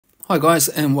Hi guys,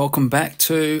 and welcome back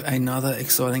to another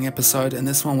exciting episode. In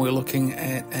this one we're looking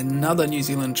at another New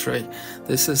Zealand tree.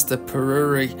 This is the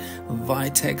Puriri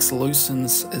Vitex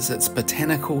lucens is its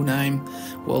botanical name.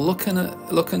 We'll look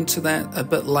into that a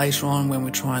bit later on when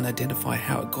we try and identify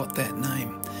how it got that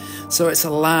name. So it's a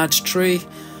large tree,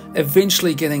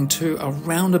 eventually getting to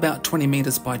around about 20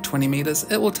 meters by 20 meters.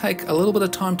 It will take a little bit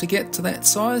of time to get to that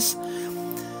size.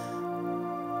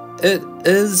 It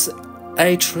is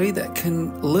a tree that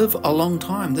can live a long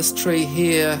time. This tree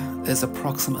here is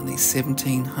approximately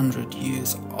 1700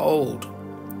 years old.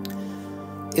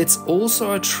 It's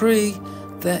also a tree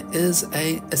that is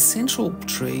an essential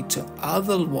tree to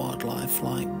other wildlife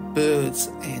like birds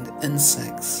and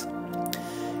insects.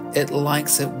 It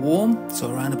likes it warm,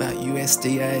 so around about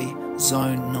USDA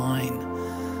zone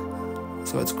 9.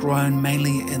 So it's grown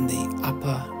mainly in the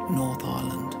upper North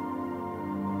Island.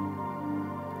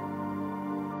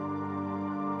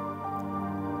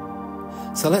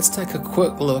 So let's take a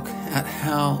quick look at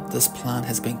how this plant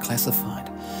has been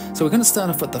classified. So we're going to start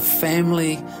off at the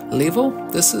family level.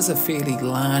 This is a fairly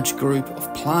large group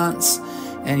of plants,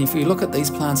 and if you look at these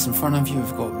plants in front of you,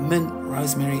 we've got mint,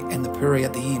 rosemary and the puriri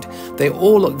at the end. They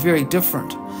all look very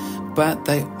different, but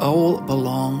they all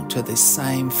belong to the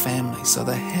same family, so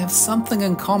they have something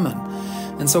in common.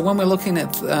 And so when we're looking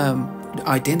at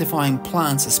identifying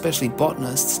plants, especially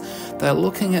botanists, they're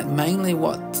looking at mainly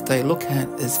what they look at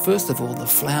is first of all the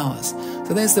flowers.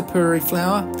 So there's the puriri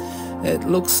flower. It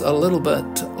looks a little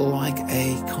bit like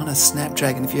a kind of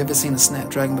snapdragon. If you've ever seen a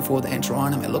snapdragon before, the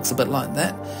anthrynum, it looks a bit like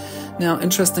that. Now,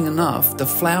 interesting enough, the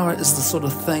flower is the sort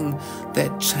of thing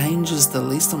that changes the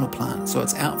least on a plant, so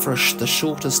it's out for the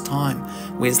shortest time,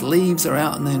 whereas leaves are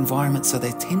out in the environment, so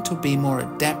they tend to be more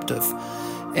adaptive.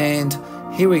 And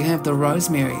here we have the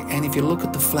rosemary, and if you look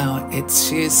at the flower, it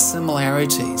shares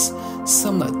similarities.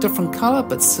 Similar, different colour,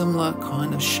 but similar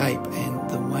kind of shape and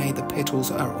the way the petals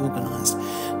are organised.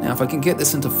 Now, if I can get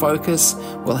this into focus,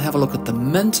 we'll have a look at the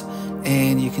mint,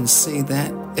 and you can see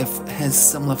that it has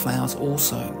similar flowers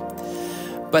also.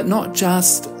 But not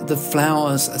just the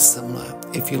flowers are similar.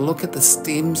 If you look at the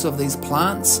stems of these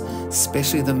plants,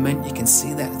 especially the mint, you can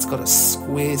see that it's got a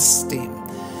square stem.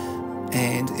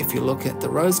 And if you look at the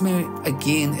rosemary,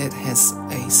 again, it has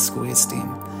a square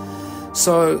stem.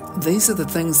 So these are the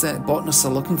things that botanists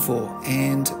are looking for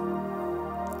and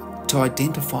to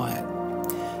identify it.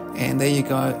 And there you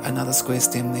go, another square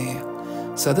stem there.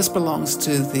 So this belongs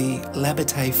to the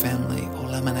Labatae family or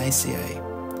Laminaceae.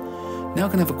 Now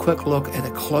we can have a quick look at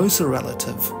a closer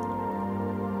relative.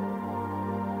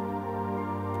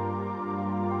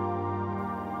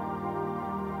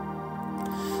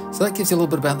 So that gives you a little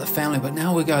bit about the family, but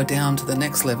now we go down to the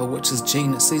next level, which is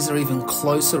genus. These are even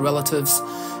closer relatives,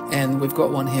 and we've got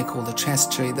one here called the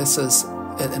chast tree. This is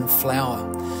it in flower.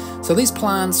 So these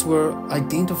plants were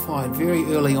identified very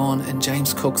early on in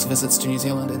James Cook's visits to New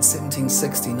Zealand in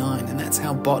 1769, and that's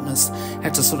how botanists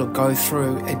had to sort of go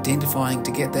through identifying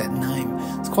to get that name.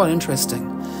 It's quite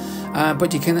interesting.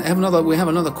 But you can have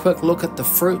another quick look at the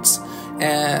fruits,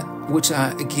 which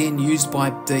are again used by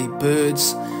the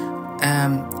birds.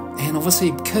 And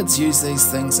obviously kids use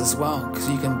these things as well, because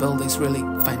you can build these really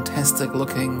fantastic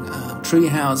looking tree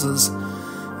houses.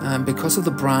 Because of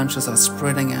the branches are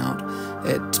spreading out,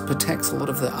 it protects a lot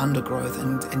of the undergrowth,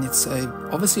 and it's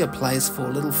obviously a place for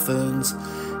little ferns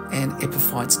and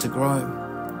epiphytes to grow.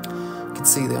 You can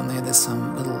see down there's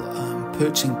some little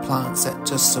perching plants that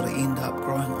just sort of end up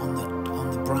growing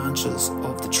on the branches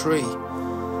of the tree.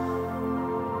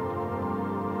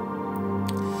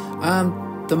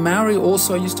 The Maori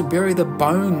also used to bury the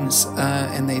bones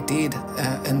and their dead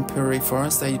in Puriri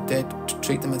forest. They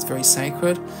treat them as very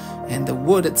sacred, and the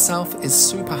wood itself is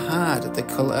super hard.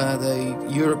 The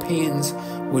Europeans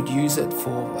would use it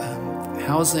for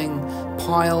housing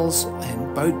piles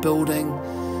and boat building.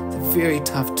 It's a very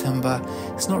tough timber.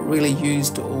 It's not really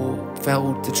used or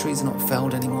felled. The trees are not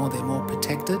felled anymore. They're more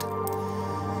protected.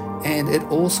 And it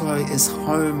also is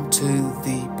home to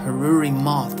the Puriri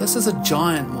moth. This is a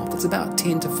giant moth. It's about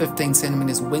 10 to 15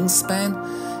 centimeters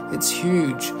wingspan. It's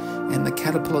huge, and the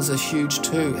caterpillars are huge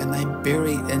too, and they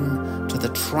bury into the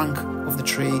trunk of the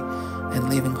tree and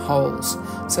leaving holes.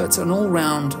 So it's an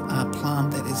all-round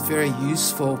plant that is very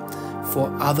useful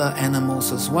for other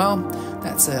animals as well.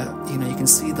 That's you can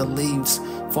see the leaves.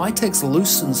 Vitex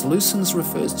lucens. Lucens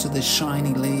refers to the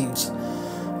shiny leaves.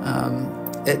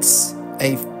 It's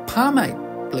a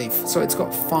palmate leaf, so it's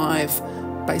got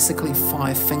basically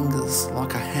five fingers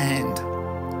like a hand,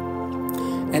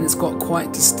 and it's got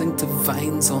quite distinctive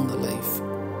veins on the leaf.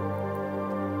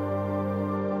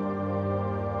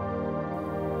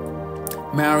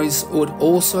 Māoris would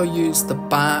also use the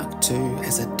bark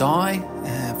as a dye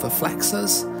for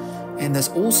flaxes, and there's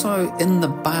also in the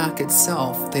bark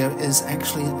itself there is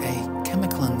actually a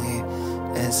chemical in there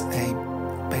as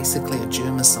basically a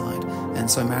germicide, and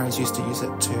so Māoris used to use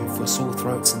it for sore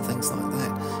throats and things like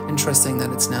that. Interesting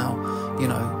that it's now,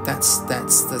 that's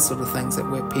the sort of things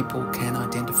where people can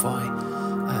identify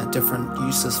different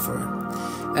uses for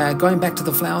it. Going back to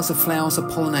the flowers are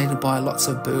pollinated by lots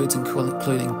of birds,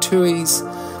 including tuis,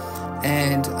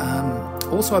 and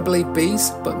also I believe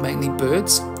bees, but mainly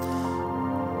birds.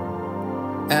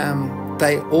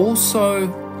 They also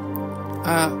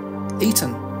are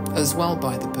eaten as well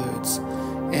by the birds,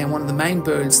 and one of the main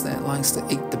birds that likes to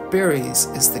eat the berries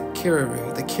is the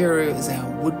Puriri. The Puriri is our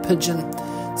wood pigeon.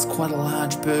 It's quite a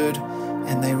large bird,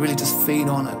 and they really just feed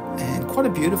on it, and quite a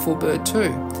beautiful bird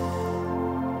too.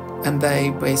 And they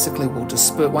basically will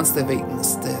disperse, once they've eaten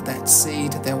that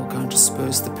seed, they will go and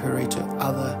disperse the Puriri to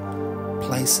other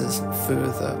places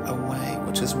further away,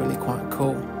 which is really quite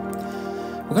cool.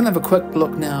 We're going to have a quick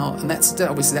look now, and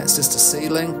obviously that's just a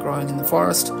seedling growing in the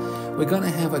forest. We're going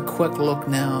to have a quick look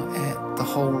now at the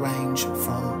whole range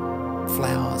from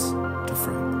flowers to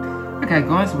fruit. Okay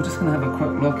guys, we're just going to have a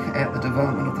quick look at the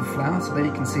development of the flower. So there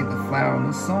you can see the flower on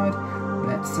this side.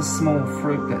 That's the small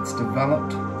fruit that's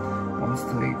developed once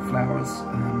the flower is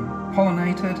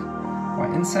pollinated by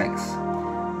insects.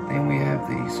 Then we have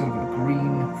the sort of a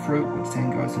green fruit, which then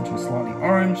goes into a slightly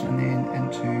orange and then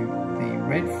into the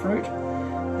red fruit.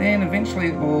 Then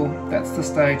eventually that's the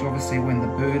stage obviously when the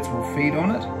birds will feed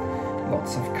on it.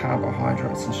 Lots of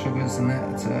carbohydrates and sugars and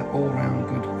that. It's an all-round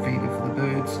good feeder for the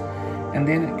birds. And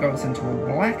then it goes into a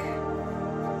black,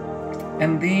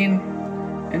 and then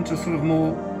into sort of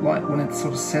more like when it's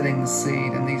sort of setting the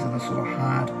seed, and these are the sort of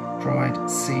hard dried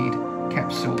seed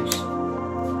capsules.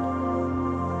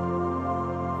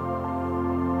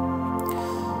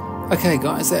 Okay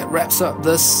guys, that wraps up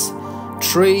this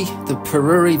tree, the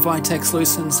Puriri Vitex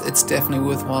lucens. It's definitely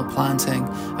worthwhile planting.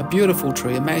 A beautiful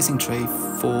tree, amazing tree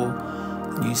for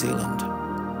New Zealand.